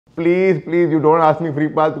please, you don't ask me free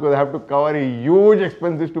pass because I have to cover huge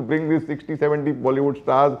expenses to bring these 60, 70 Bollywood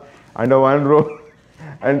stars under one roof.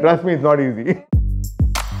 And trust me, it's not easy.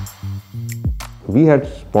 We had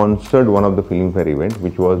sponsored one of the Filmfare events,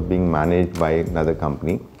 which was being managed by another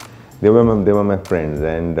company. They were my friends,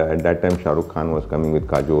 and at that time Shah Rukh Khan was coming with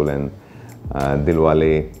Kajol and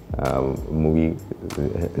Dilwale movie.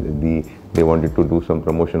 They wanted to do some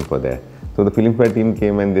promotion for that. So the Filmfare team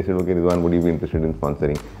came and they said, okay, Rizwan, would you be interested in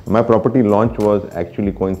sponsoring? My property launch was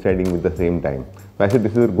actually coinciding with the same time. So I said,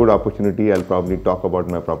 this is a good opportunity. I'll probably talk about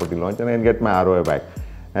my property launch and I'll get my ROI back.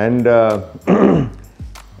 And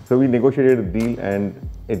so we negotiated a deal and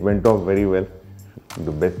it went off very well.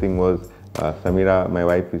 The best thing was Samira, my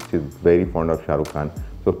wife, she's very fond of Shah Rukh Khan.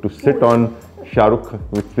 So to sit on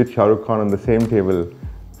with Shah Rukh Khan on the same table,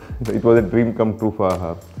 it was a dream come true for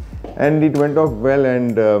her. And it went off well,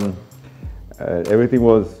 and everything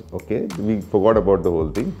was okay. We forgot about the whole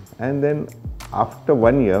thing. And then after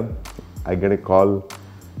 1 year, I get a call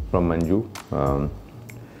from Manju.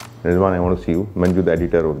 Rizwan, I want to see you. Manju, the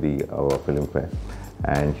editor of our Filmfare.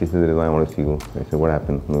 And she says, Rizwan, I want to see you. I said, what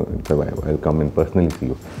happened? No, I'll come and personally see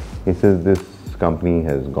you. He says, this company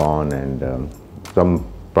has gone and some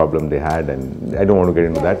problem they had, and I don't want to get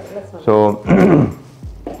into that. So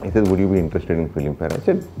he says, would you be interested in Filmfare? I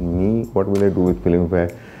said, me? What will I do with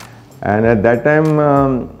Filmfare? And at that time,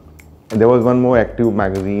 there was one more active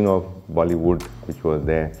magazine of Bollywood which was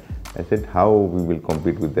there. I said, how we will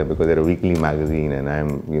compete with them, because they're a weekly magazine and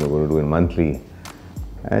I'm going to do it monthly.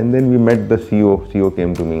 And then we met the CEO. CEO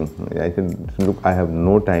came to me. I said, look, I have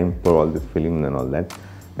no time for all this film and all that.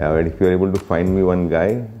 But if you're able to find me one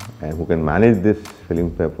guy and who can manage this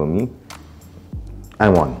Filmfare for me,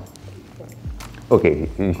 I'm on. Okay,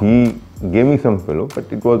 he gave me some fellow,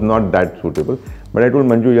 but it was not that suitable. But I told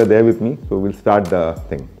Manju, you're there with me, so we'll start the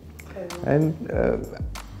thing. And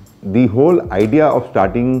the whole idea of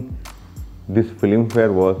starting this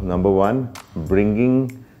Filmfare was, number one,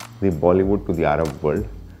 bringing the Bollywood to the Arab world.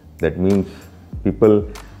 That means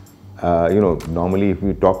people, normally if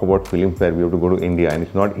we talk about Filmfare, we have to go to India, and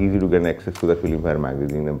it's not easy to get access to the Filmfare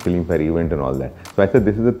magazine, the Filmfare event and all that. So I said,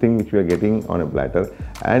 this is the thing which we are getting on a platter,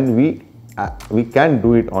 and we can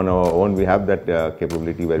do it on our own. We have that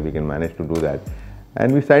capability where we can manage to do that.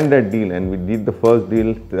 And we signed that deal, and we did the first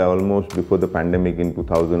deal almost before the pandemic in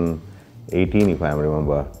 2018, if I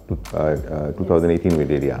remember. 2018 we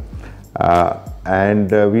did, yeah.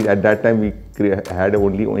 We at that time we had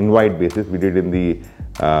only invite basis. We did in the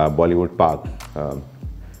Bollywood parks, and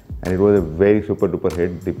it was a very super duper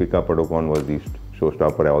hit. Deepika Padukone was the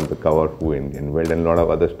showstopper, all the cover who in World, and a lot of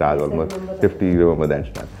other stars, almost 50. Remember that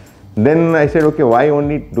star. Then I said, okay, why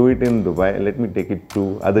only do it in Dubai? Let me take it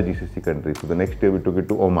to other GCC countries. So the next year we took it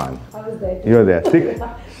to Oman. I was there. You were there.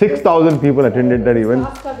 6,000 people attended that event.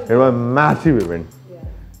 It was a massive event. Yeah.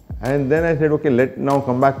 And then I said, okay, let's now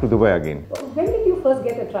come back to Dubai again. When did you first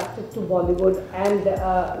get attracted to Bollywood?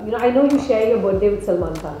 And I know you share your birthday with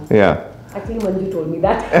Salman Khan. Yeah. Actually, Manju told me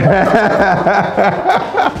that.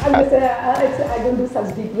 I don't do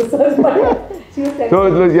such deep research, but she was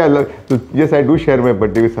telling so yes, I do share my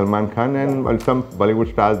birthday with Salman Khan, and some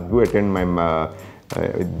Bollywood stars do attend my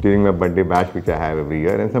during my birthday bash, which I have every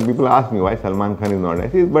year. And some people ask me why Salman Khan is not there.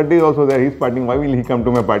 His birthday is also there. He's partying. Why will he come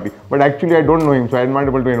to my party? But actually, I don't know him, so I'm not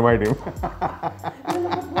able to invite him.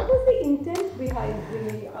 What was the intent behind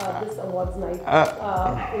bringing this awards night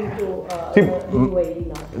into UAE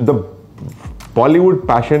now? The Bollywood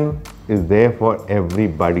passion is there for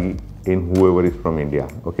everybody in whoever is from India,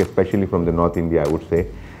 okay, especially from the North India, I would say.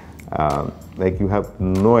 Like, you have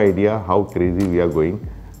no idea how crazy we are going.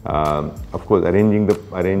 Of course, arranging the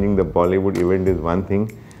Bollywood event is one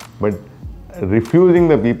thing, but refusing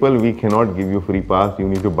the people, we cannot give you free pass. You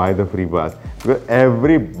need to buy the free pass, because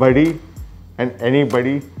everybody and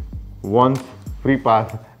anybody wants free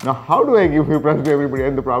pass. Now, how do I give free pass to everybody?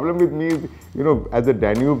 And the problem with me is, as a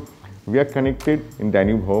Danube, we are connected in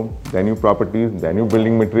Danube Home, Danube Properties, Danube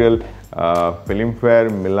Building Material, Filmfare,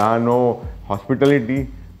 Milano, Hospitality,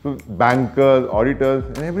 so bankers, auditors,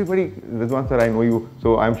 and everybody. Rizwan sir, I know you,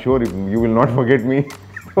 so I'm sure you will not forget me.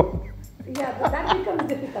 Yeah, but that becomes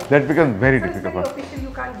difficult. That becomes very so difficult. It's very official,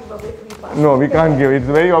 you can't give away free pass. No, we can't give. It's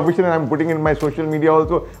very official, and I'm putting in my social media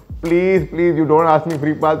also. Please, you don't ask me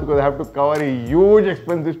free pass, because I have to cover huge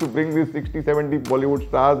expenses to bring these 60, 70 Bollywood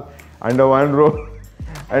stars under one roof.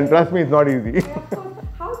 And trust me, it's not easy. Yeah, of course.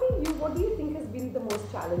 What do you think has been the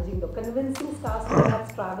most challenging though? Convincing stars to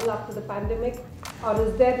perhaps travel after the pandemic? Or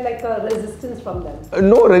is there like a resistance from them?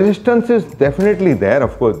 No, resistance is definitely there.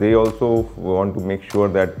 Of course, they also want to make sure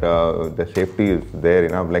that the safety is there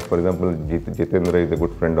enough. Like for example, Jitendra is a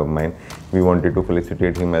good friend of mine. We wanted to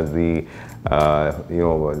felicitate him as the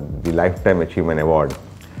the Lifetime Achievement Award.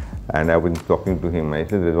 And I've been talking to him. I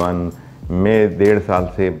said, Rizwan, मैं 1.5 साल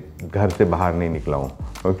से घर से बाहर नहीं निकला हूँ.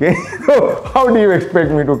 Okay, so how do you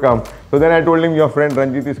expect me to come? So then I told him, your friend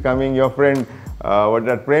Ranjit is coming, your friend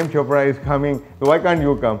Prem Chopra is coming, so why can't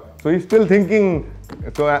you come? So he's still thinking.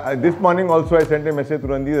 So this morning also I sent a message to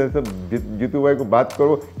Ranjit, I said, Jitu bhai ko baat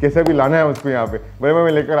karo, kaisa bhi lana hai usko yahan pe.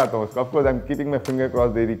 मैं लेकर आता हूँ उसको. Of course, I'm keeping my finger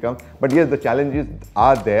crossed there he comes. But yes, the challenges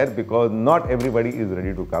are there because not everybody is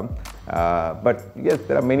ready to come. But yes,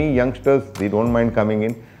 there are many youngsters, they don't mind coming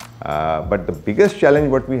in. But the biggest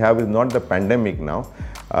challenge what we have is not the pandemic now.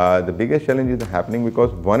 The biggest challenge is happening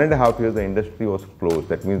because 1.5 years the industry was closed.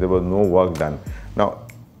 That means there was no work done. Now,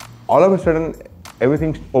 all of a sudden,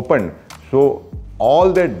 everything's opened. So,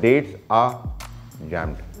 all their dates are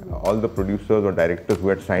jammed. All the producers or directors who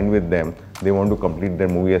had signed with them, they want to complete their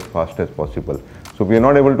movie as fast as possible. So, we are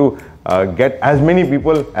not able to get as many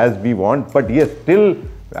people as we want. But yes, still,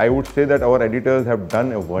 I would say that our editors have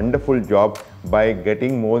done a wonderful job by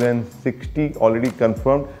getting more than 60 already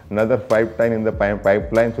confirmed, another 5 in the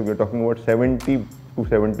pipeline. So we're talking about 70 to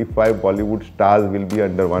 75 Bollywood stars will be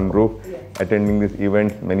under one roof, attending this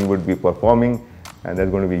event. Many would be performing, and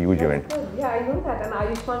that's going to be a huge event. Good. Yeah, I know that. And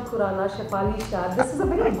Ayushmann Khurrana, Shefali Shah, this is a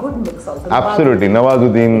very good mix also. Absolutely,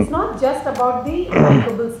 Nawazuddin. It's not just about the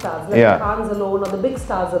likable stars, like the Khans alone or the big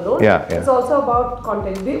stars alone. It's also about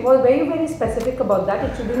content. We were very, very specific about that.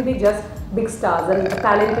 It shouldn't be just big stars and the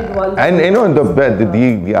talented ones. And you know,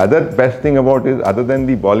 the other best thing about is, other than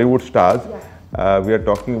the Bollywood stars, we are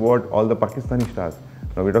talking about all the Pakistani stars.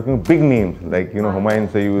 Now we're talking big names like, you know,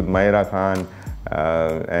 Humayun Sayyid, Maira Khan,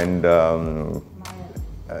 and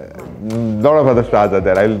lot of other stars are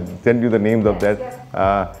there. I'll send you the names of that.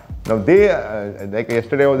 Now they, like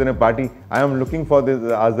yesterday I was in a party, I am looking for this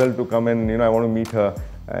Azal to come and, you know, I want to meet her,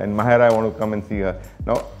 and Mahara, I want to come and see her.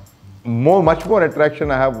 Now, much more attraction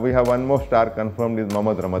we have one more star confirmed is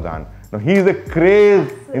Mohammad Ramadan. Now he is a craze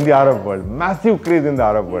in the Arab world, massive craze in the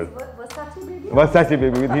Arab world. Versace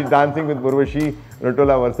baby, he's dancing with Urvashi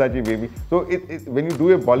Ratola, Versace baby. So when you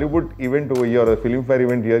do a Bollywood event over here or a Filmfare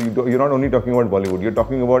event here, you're not only talking about Bollywood, you're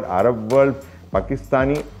talking about Arab world,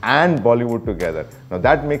 Pakistani and Bollywood together. Now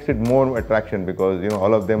that makes it more attraction because, you know,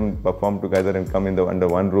 all of them perform together and come under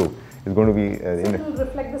one roof. It's going to be so it will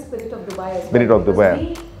reflect the spirit of Dubai as well. Spirit of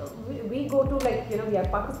Dubai. We go to, like, you know, we have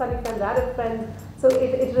Pakistani friends, Arab friends, so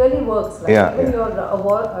it really works, right? Even your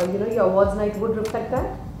award, your awards night would reflect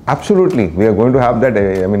that. Absolutely, we are going to have that.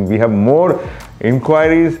 I mean, we have more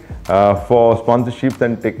inquiries for sponsorships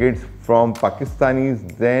and tickets from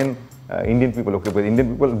Pakistanis than Indian people. Okay, but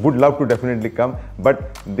Indian people would love to definitely come,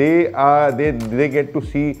 but they get to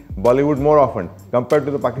see Bollywood more often compared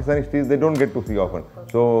to the Pakistani stars. They don't get to see often.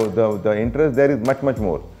 So the interest there is much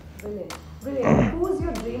more. Brilliant, brilliant. Who is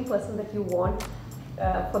your dream person that you want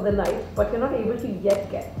for the night, but you're not able to yet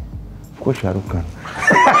get? Of course, Shah Rukh Khan.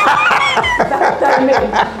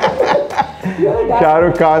 Shah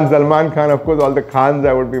Rukh Khan, Salman Khan, of course, all the Khans,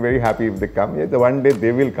 I would be very happy if they come. Yes, one day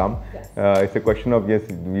they will come. It's a question of, yes,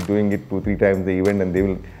 we're doing it 2-3 times the event and they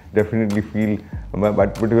will definitely feel,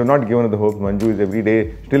 but we are not given the hopes. Manju is every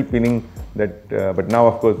day still pinning that, but now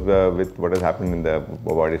of course with what has happened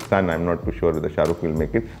about his son, I'm not too sure whether Shah Rukh will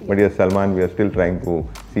make it. But yes, Salman, we are still trying to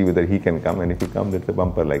see whether he can come, and if he comes, it's a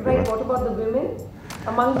bumper like that. Right, what about the women?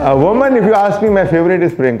 Among the woman, if you ask me, my favorite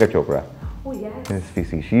is Priyanka Chopra. Oh yes. Yes,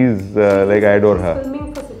 PC. She's like, I adore her. She's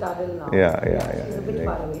filming for Citadel now. Yeah. She's a bit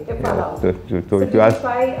far away. Far out. So if you ask,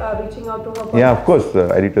 try reaching out to her? Yeah, of course,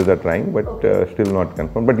 editors are trying, but still not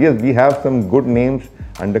confirmed. But yes, we have some good names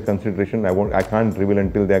under consideration. I can't reveal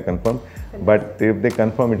until they are confirmed. But if they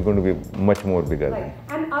confirm, it's going to be much more bigger. Right.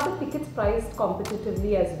 And are the tickets priced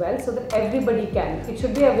competitively as well, so that everybody can? It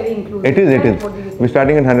should be a very inclusive. It is. We're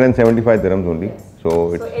starting at 175 dirhams only. Yes.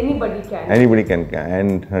 So anybody can. Anybody can,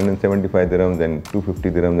 and 175 dirhams and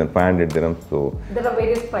 250 dirhams and 500 dirhams. So there are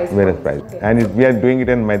various prices. Okay. And we are doing it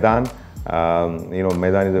in Maidan.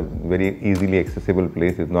 Maidan is a very easily accessible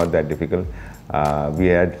place. It's not that difficult. We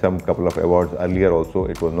had some couple of awards earlier also.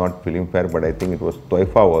 It was not Filmfare, but I think it was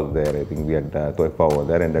Toifa was there. I think we had Toifa over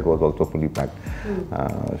there, and that was also fully packed.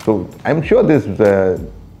 So I'm sure this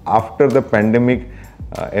after the pandemic,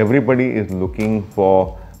 everybody is looking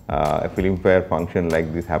for a Filmfare function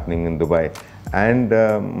like this happening in Dubai. And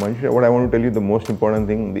Manisha, what I want to tell you, the most important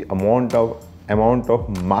thing, the amount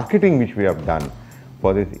of marketing which we have done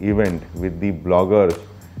for this event with the bloggers,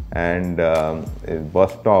 and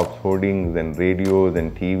bus stops, hoardings, and radios,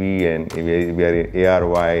 and TV, and we are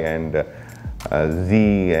ARY and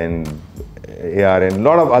Z and AR and a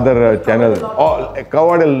lot of other channels. All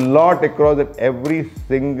covered a lot across it. Every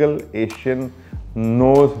single Asian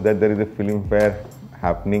knows that there is a film fair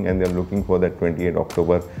happening, and they're looking for that 28th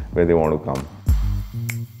October where they want to come.